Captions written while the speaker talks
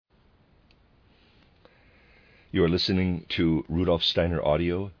You are listening to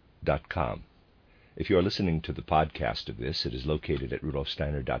RudolfSteinerAudio.com. If you are listening to the podcast of this, it is located at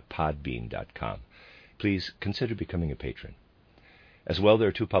RudolfSteiner.podbean.com. Please consider becoming a patron. As well, there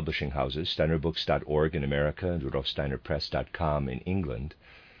are two publishing houses, SteinerBooks.org in America and RudolfSteinerPress.com in England,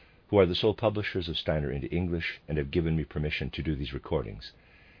 who are the sole publishers of Steiner into English and have given me permission to do these recordings.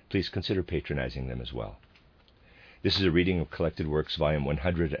 Please consider patronizing them as well. This is a reading of Collected Works, Volume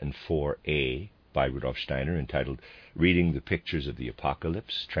 104A, by Rudolf Steiner, entitled Reading the Pictures of the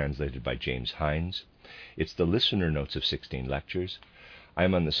Apocalypse, translated by James Hines. It's the listener notes of 16 lectures. I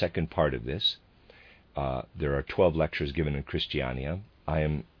am on the second part of this. There are 12 lectures given in Christiania. I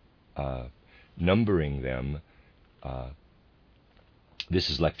am numbering them. This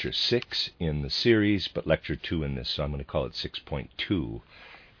is lecture 6 in the series, but lecture 2 in this, so I'm going to call it 6.2,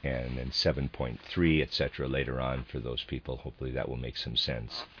 and then 7.3, etc. later on for those people. Hopefully that will make some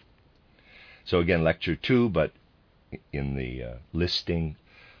sense. So again, lecture 2, but in the listing,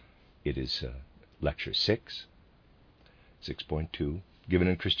 it is lecture 6, 6.2, given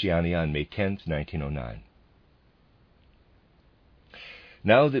in Christiania on May 10th, 1909.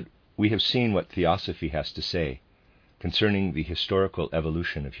 Now that we have seen what Theosophy has to say concerning the historical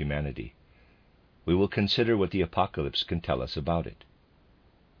evolution of humanity, we will consider what the Apocalypse can tell us about it.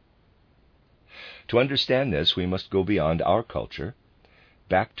 To understand this, we must go beyond our culture,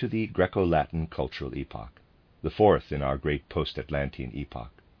 back to the Greco-Latin cultural epoch, the fourth in our great post-Atlantean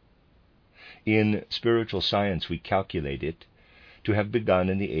epoch. In spiritual science, we calculate it to have begun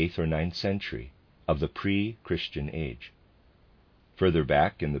in the 8th or 9th century of the pre-Christian age. Further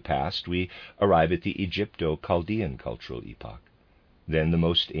back in the past, we arrive at the Egypto-Chaldean cultural epoch, then the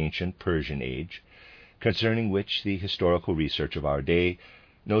most ancient Persian age, concerning which the historical research of our day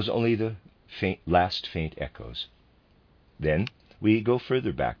knows only the last faint echoes. Then we go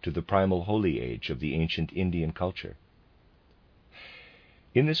further back to the primal Holy Age of the ancient Indian culture.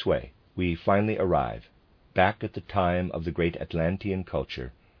 In this way, we finally arrive back at the time of the great Atlantean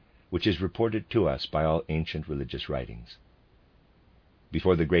culture, which is reported to us by all ancient religious writings.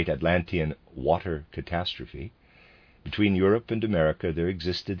 Before the great Atlantean water catastrophe, between Europe and America there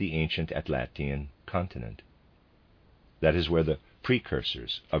existed the ancient Atlantean continent. That is where the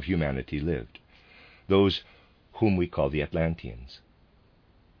precursors of humanity lived, those whom we call the Atlanteans.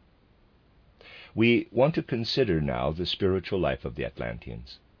 We want to consider now the spiritual life of the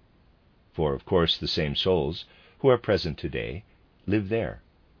Atlanteans, for of course the same souls who are present today live there,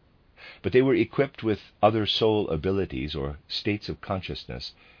 but they were equipped with other soul abilities or states of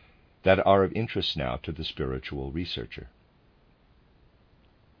consciousness that are of interest now to the spiritual researcher.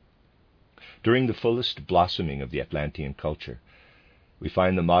 During the fullest blossoming of the Atlantean culture, we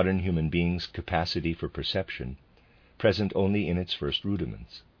find the modern human being's capacity for perception present only in its first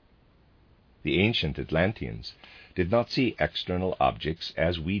rudiments. The ancient Atlanteans did not see external objects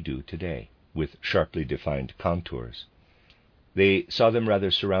as we do today, with sharply defined contours. They saw them rather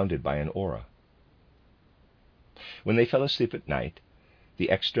surrounded by an aura. When they fell asleep at night,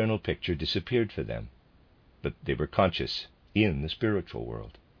 the external picture disappeared for them, but they were conscious in the spiritual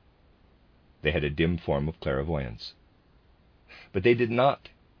world. They had a dim form of clairvoyance, but they did not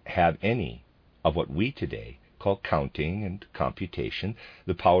have any of what we today call counting and computation,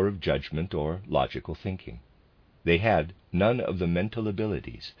 the power of judgment or logical thinking. They had none of the mental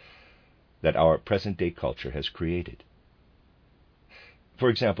abilities that our present-day culture has created. For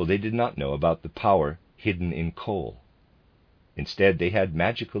example, they did not know about the power hidden in coal. Instead, they had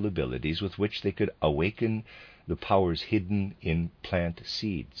magical abilities with which they could awaken the powers hidden in plant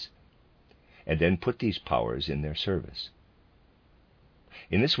seeds, and then put these powers in their service.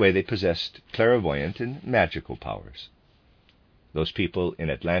 In this way, they possessed clairvoyant and magical powers. Those people in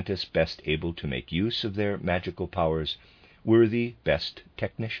Atlantis best able to make use of their magical powers were the best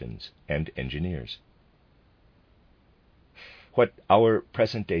technicians and engineers. What our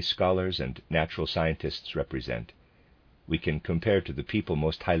present-day scholars and natural scientists represent, we can compare to the people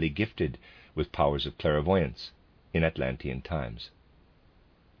most highly gifted with powers of clairvoyance in Atlantean times.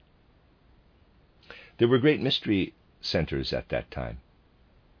 There were great mystery centers at that time.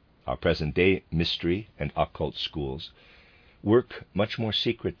 Our present-day mystery and occult schools work much more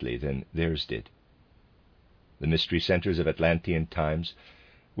secretly than theirs did. The mystery centers of Atlantean times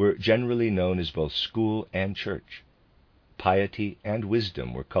were generally known as both school and church. Piety and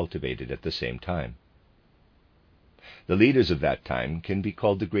wisdom were cultivated at the same time. The leaders of that time can be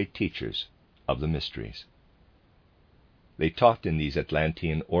called the great teachers of the mysteries. They taught in these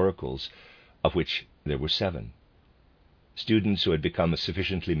Atlantean oracles, of which there were 7. Students who had become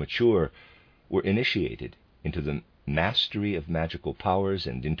sufficiently mature were initiated into the mastery of magical powers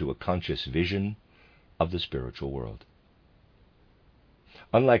and into a conscious vision of the spiritual world.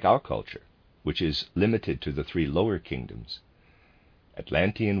 Unlike our culture, which is limited to the three lower kingdoms,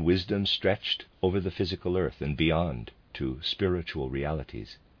 Atlantean wisdom stretched over the physical earth and beyond to spiritual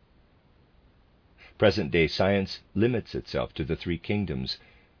realities. Present-day science limits itself to the three kingdoms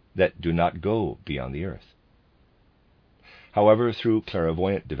that do not go beyond the earth. However, through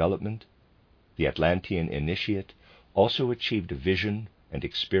clairvoyant development, the Atlantean initiate also achieved a vision and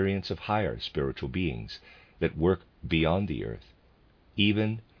experience of higher spiritual beings that work beyond the earth,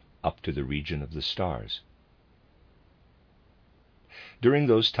 even up to the region of the stars. During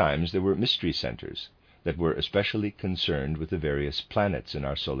those times, there were mystery centers that were especially concerned with the various planets in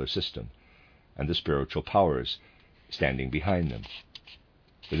our solar system and the spiritual powers standing behind them.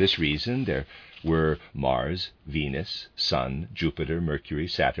 For this reason, there were Mars, Venus, Sun, Jupiter, Mercury,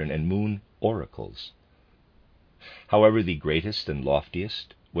 Saturn, and Moon oracles. However, the greatest and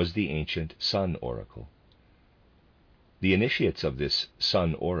loftiest was the ancient Sun oracle. The initiates of this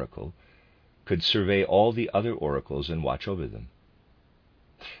Sun oracle could survey all the other oracles and watch over them.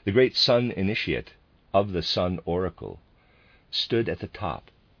 The great Sun initiate of the Sun oracle stood at the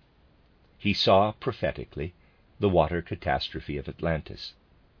top. He saw prophetically the water catastrophe of Atlantis.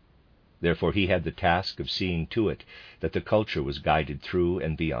 Therefore, he had the task of seeing to it that the culture was guided through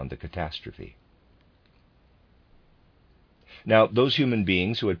and beyond the catastrophe. Now, those human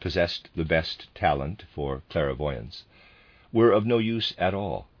beings who had possessed the best talent for clairvoyance were of no use at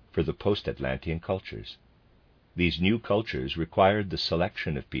all for the post-Atlantean cultures. These new cultures required the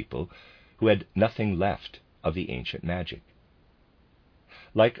selection of people who had nothing left of the ancient magic.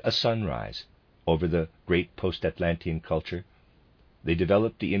 Like a sunrise over the great post-Atlantean culture, they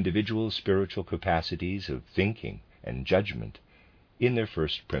developed the individual spiritual capacities of thinking and judgment in their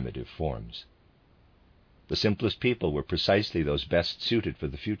first primitive forms. The simplest people were precisely those best suited for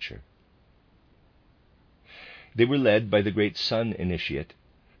the future. They were led by the great Sun initiate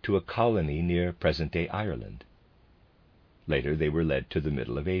to a colony near present-day Ireland. Later, they were led to the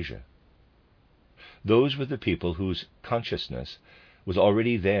middle of Asia. Those were the people whose consciousness was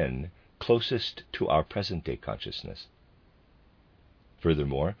already then closest to our present-day consciousness.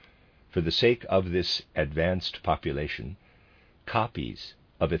 Furthermore, for the sake of this advanced population, copies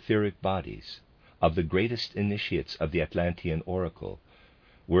of etheric bodies of the greatest initiates of the Atlantean oracle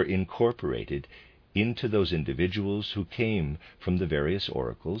were incorporated into those individuals who came from the various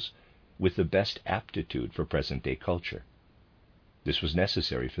oracles with the best aptitude for present-day culture. This was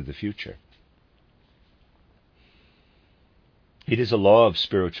necessary for the future. It is a law of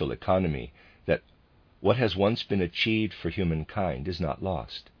spiritual economy that what has once been achieved for humankind is not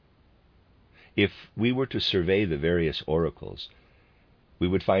lost. If we were to survey the various oracles, we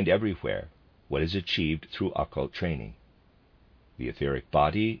would find everywhere what is achieved through occult training. The etheric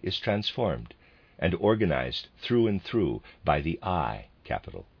body is transformed and organized through and through by the I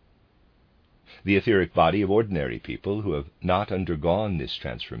capital. The etheric body of ordinary people who have not undergone this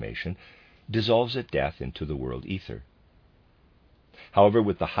transformation dissolves at death into the world ether. However,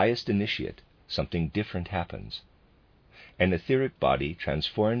 with the highest initiate, something different happens. An etheric body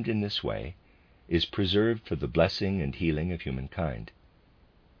transformed in this way is preserved for the blessing and healing of humankind.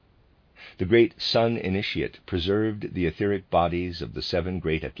 The great Sun initiate preserved the etheric bodies of the 7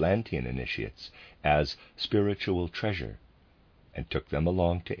 great Atlantean initiates as spiritual treasure and took them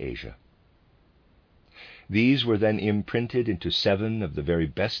along to Asia. These were then imprinted into 7 of the very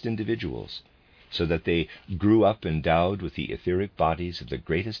best individuals, so that they grew up endowed with the etheric bodies of the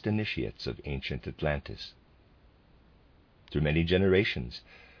greatest initiates of ancient Atlantis. Through many generations,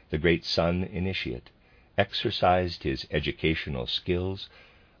 the great Sun initiate exercised his educational skills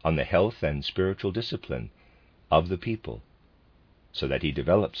on the health and spiritual discipline of the people, so that he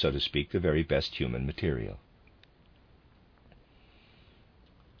developed, so to speak, the very best human material.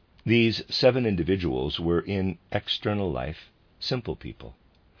 These 7 individuals were in external life simple people.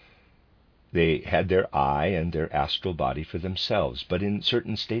 They had their I and their astral body for themselves, but in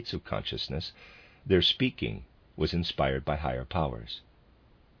certain states of consciousness, their speaking was inspired by higher powers.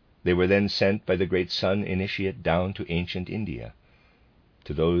 They were then sent by the great Sun initiate down to ancient India,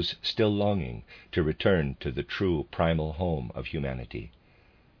 to those still longing to return to the true primal home of humanity,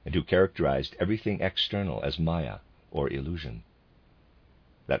 and who characterized everything external as Maya, or illusion.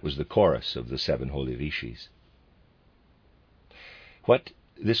 That was the chorus of the 7 holy rishis. What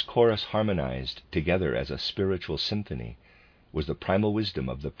this chorus harmonized together as a spiritual symphony was the primal wisdom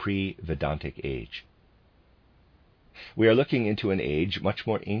of the pre-Vedantic age. We are looking into an age much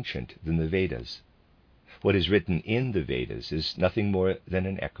more ancient than the Vedas. What is written in the Vedas is nothing more than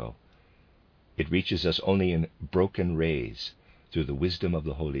an echo. It reaches us only in broken rays through the wisdom of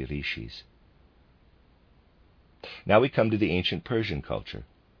the holy rishis. Now we come to the ancient Persian culture.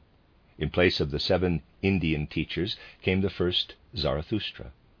 In place of the 7 Indian teachers came the first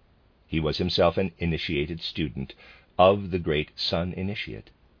Zarathustra. He was himself an initiated student of the great sun initiate,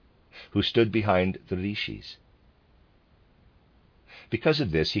 who stood behind the rishis. Because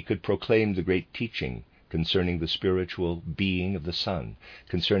of this, he could proclaim the great teaching concerning the spiritual being of the sun,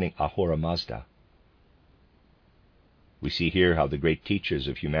 concerning Ahura Mazda. We see here how the great teachers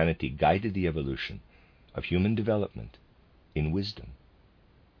of humanity guided the evolution of human development in wisdom.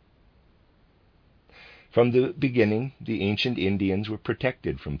 From the beginning, the ancient Indians were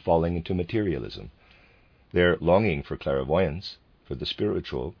protected from falling into materialism. Their longing for clairvoyance, for the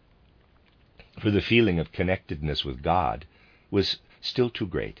spiritual, for the feeling of connectedness with God, was still too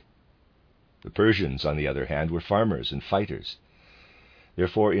great. The Persians, on the other hand, were farmers and fighters.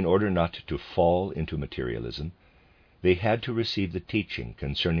 Therefore, in order not to fall into materialism, they had to receive the teaching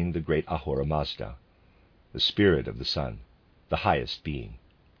concerning the great Ahura Mazda, the spirit of the sun, the highest being.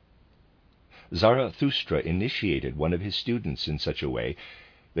 Zarathustra initiated one of his students in such a way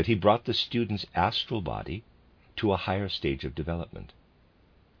that he brought the student's astral body to a higher stage of development.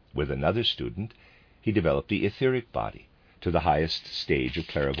 With another student, he developed the etheric body to the highest stage of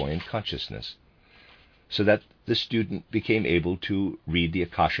clairvoyant consciousness, so that the student became able to read the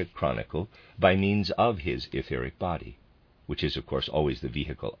Akashic Chronicle by means of his etheric body, which is, of course, always the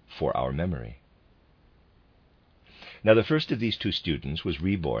vehicle for our memory. Now, the first of these 2 students was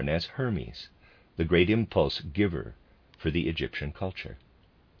reborn as Hermes, the great impulse giver for the Egyptian culture.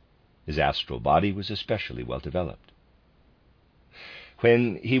 His astral body was especially well developed.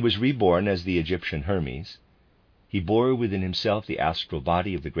 When he was reborn as the Egyptian Hermes, he bore within himself the astral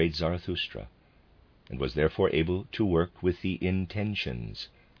body of the great Zarathustra, and was therefore able to work with the intentions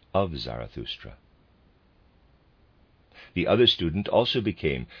of Zarathustra. The other student also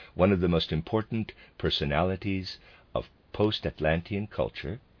became one of the most important personalities of post-Atlantean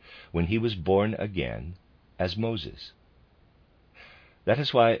culture when he was born again as Moses. That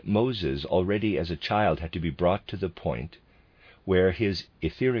is why Moses, already as a child, had to be brought to the point where his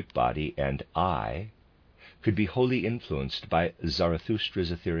etheric body and I could be wholly influenced by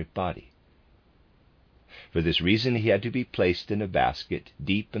Zarathustra's etheric body. For this reason, he had to be placed in a basket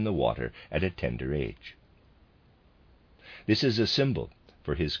deep in the water at a tender age. This is a symbol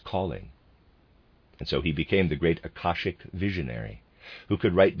for his calling, and so he became the great Akashic visionary, who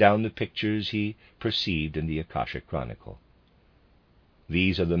could write down the pictures he perceived in the Akashic Chronicle.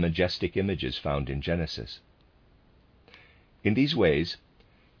 These are the majestic images found in Genesis. In these ways,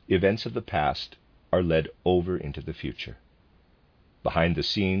 events of the past are led over into the future, behind the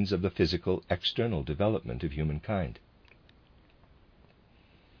scenes of the physical external development of humankind.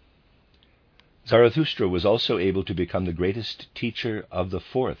 Zarathustra was also able to become the greatest teacher of the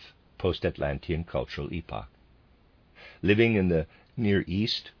 4th post-Atlantean cultural epoch. Living in the Near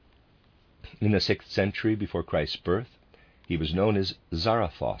East in the 6th century before Christ's birth, he was known as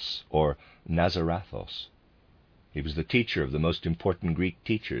Zarathos or Nazarathos. He was the teacher of the most important Greek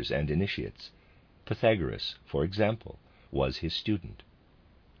teachers and initiates. Pythagoras, for example, was his student.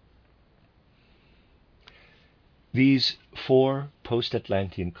 These 4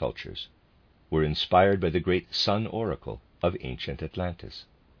 post-Atlantean cultures were inspired by the great sun oracle of ancient Atlantis.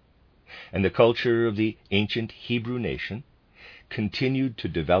 And the culture of the ancient Hebrew nation continued to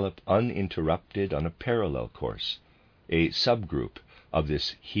develop uninterrupted on a parallel course, a subgroup of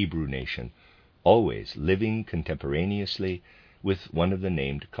this Hebrew nation, always living contemporaneously with one of the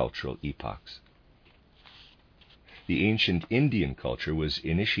named cultural epochs. The ancient Indian culture was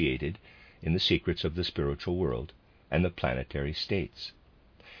initiated in the secrets of the spiritual world and the planetary states.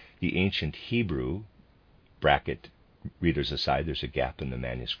 The ancient Hebrew, bracket, readers aside, there's a gap in the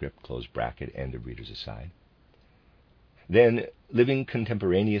manuscript, close bracket, end of readers aside. Then, living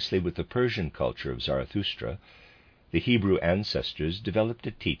contemporaneously with the Persian culture of Zarathustra, the Hebrew ancestors developed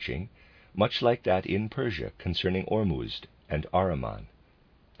a teaching much like that in Persia concerning Ormuzd and Ahriman,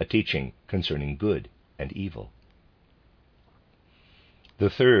 a teaching concerning good and evil. The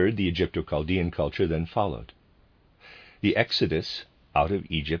third, the Egypto-Chaldean culture, then followed. The exodus out of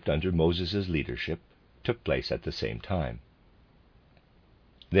Egypt under Moses' leadership took place at the same time.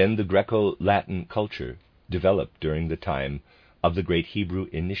 Then the Greco-Latin culture developed during the time of the great Hebrew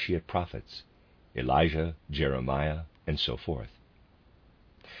initiate prophets, Elijah, Jeremiah, and so forth.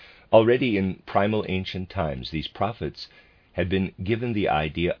 Already in primal ancient times, these prophets had been given the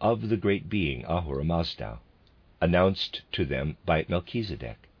idea of the great being, Ahura Mazda, announced to them by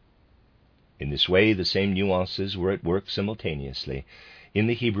Melchizedek. In this way, the same nuances were at work simultaneously in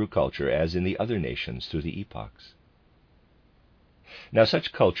the Hebrew culture as in the other nations through the epochs. Now,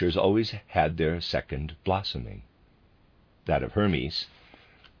 such cultures always had their second blossoming, that of Hermes,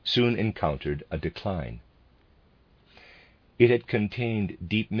 soon encountered a decline. It had contained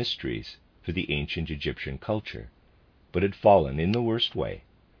deep mysteries for the ancient Egyptian culture, but had fallen in the worst way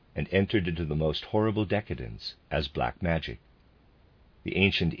and entered into the most horrible decadence as black magic. The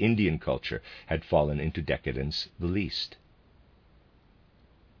ancient Indian culture had fallen into decadence the least.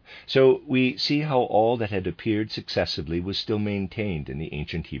 So we see how all that had appeared successively was still maintained in the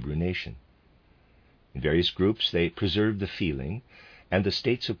ancient Hebrew nation. In various groups they preserved the feeling and the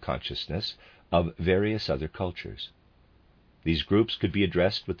states of consciousness of various other cultures. These groups could be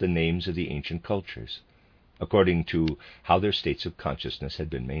addressed with the names of the ancient cultures, according to how their states of consciousness had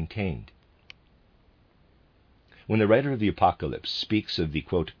been maintained. When the writer of the Apocalypse speaks of the,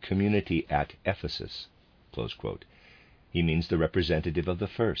 quote, community at Ephesus, close quote, he means the representative of the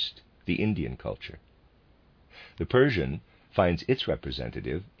first, the Indian culture. The Persian finds its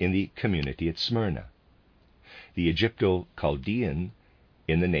representative in the community at Smyrna, the Egypto-Chaldean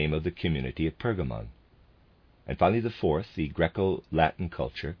in the name of the community at Pergamon, and finally the fourth, the Greco-Latin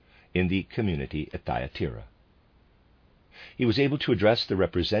culture, in the community at Thyatira. He was able to address the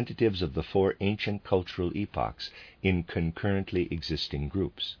representatives of the four ancient cultural epochs in concurrently existing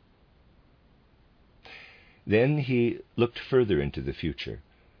groups. Then he looked further into the future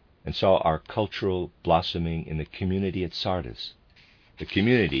and saw our cultural blossoming in the community at Sardis, the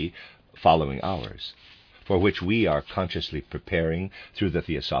community following ours, for which we are consciously preparing through the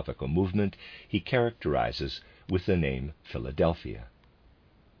Theosophical movement. He characterizes with the name Philadelphia.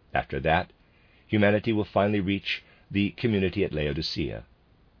 After that, humanity will finally reach the community at Laodicea,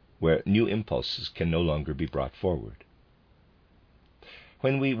 where new impulses can no longer be brought forward.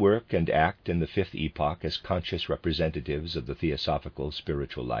 When we work and act in the fifth epoch as conscious representatives of the Theosophical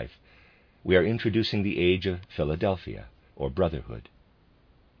spiritual life, we are introducing the age of Philadelphia, or brotherhood.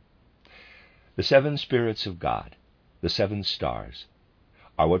 The seven spirits of God, the seven stars,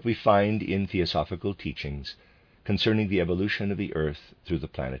 are what we find in Theosophical teachings concerning the evolution of the earth through the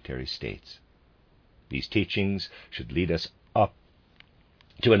planetary states. These teachings should lead us up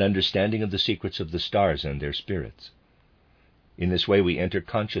to an understanding of the secrets of the stars and their spirits. In this way we enter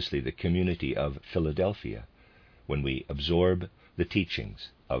consciously the community of Philadelphia when we absorb the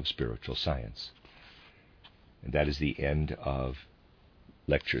teachings of spiritual science. And that is the end of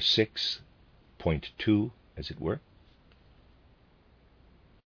Lecture 6.2, as it were.